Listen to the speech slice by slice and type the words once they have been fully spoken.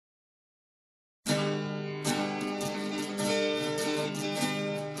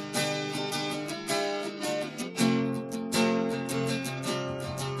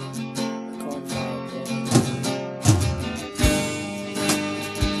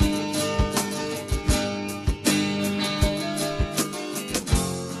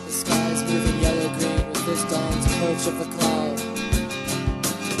of the cloud.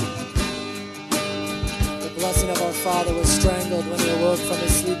 The blessing of our Father was strangled when he awoke from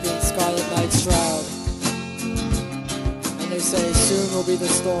his sleeping scarlet night shroud. And they say, soon will be the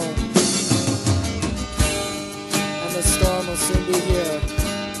storm, and the storm will soon be here.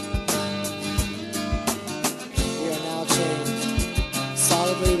 We are now changed.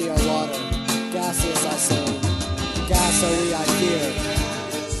 Solidly we are water, gaseous I say, gas are we I fear.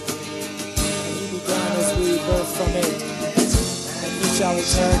 And he began as we birth from it, and he shall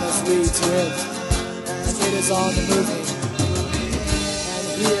return as we to it. And it is on the moving, and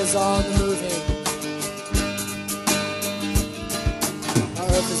he is on the moving. Our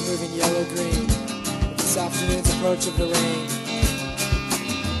earth is moving yellow-green with this afternoon's approach of the rain.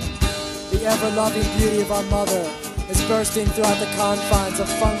 The ever-loving beauty of our mother is bursting throughout the confines of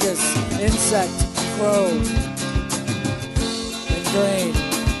fungus, insect, crow, and grain.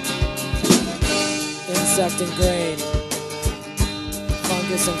 Insect and grain,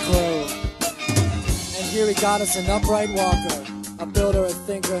 fungus and crow. And here he got us an upright walker, a builder, a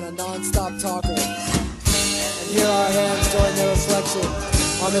thinker, and a non-stop talker. And here our hands join their reflection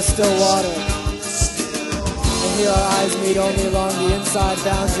on the still water. And here our eyes meet only along the inside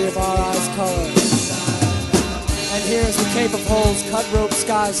boundary of our eyes' color. And here is the Cape of Holes cut rope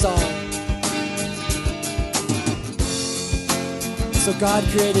sky song. So God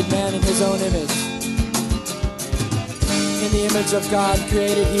created man in his own image. In the image of God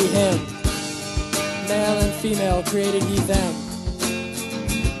created he him. Male and female created he them.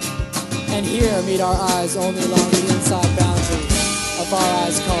 And here meet our eyes only along the inside boundary of our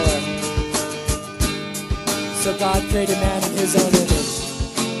eyes' color. So God created man in his own image.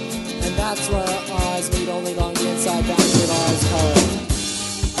 And that's where our eyes meet only along the inside boundary of our eyes' color.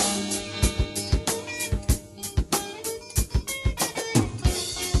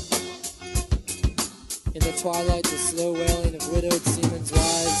 In the twilight, the slow wailing of widowed seamen's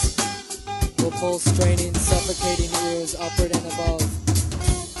wives will pull straining, suffocating ears upward and above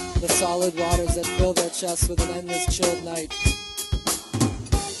the solid waters that fill their chests with an endless chilled night.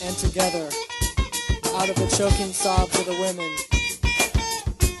 And together, out of the choking sobs of the women,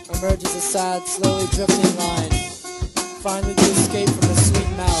 emerges a sad, slowly drifting line, finally to escape from the sweet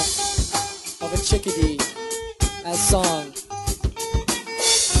mouth of a chickadee as song.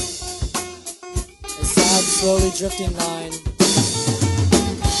 A sad, slowly drifting line,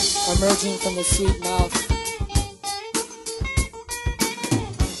 emerging from the sweet mouth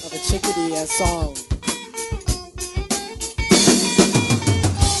of a chickadee as song.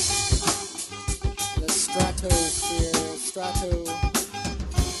 The stratosphere,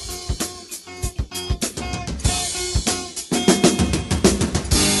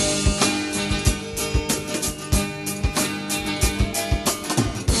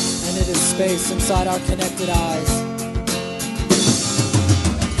 space inside our connected eyes.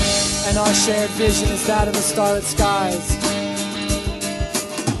 And our shared vision is that of the starlit skies.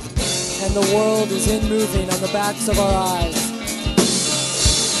 And the world is in moving on the backs of our eyes.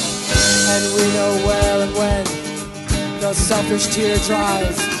 And we know where and when the selfish tear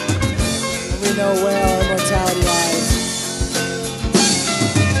dries. And we know where our immortality lies.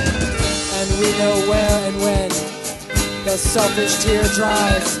 And we know where and when the selfish tear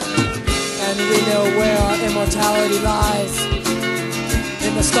dries. And we know where our immortality lies,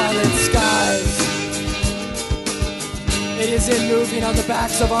 in the starlit skies. It is in moving on the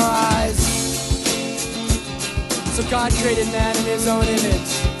backs of our eyes. So God created man in his own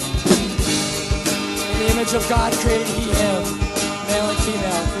image. In the image of God created he him. Male and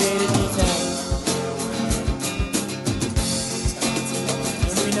female created he them.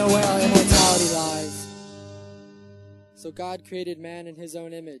 And we know where our immortality lies. So God created man in his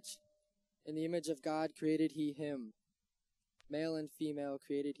own image. In the image of God created he him. Male and female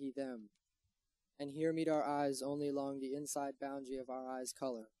created he them. And here meet our eyes only along the inside boundary of our eyes'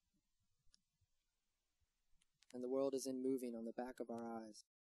 color. And the world is in moving on the back of our eyes.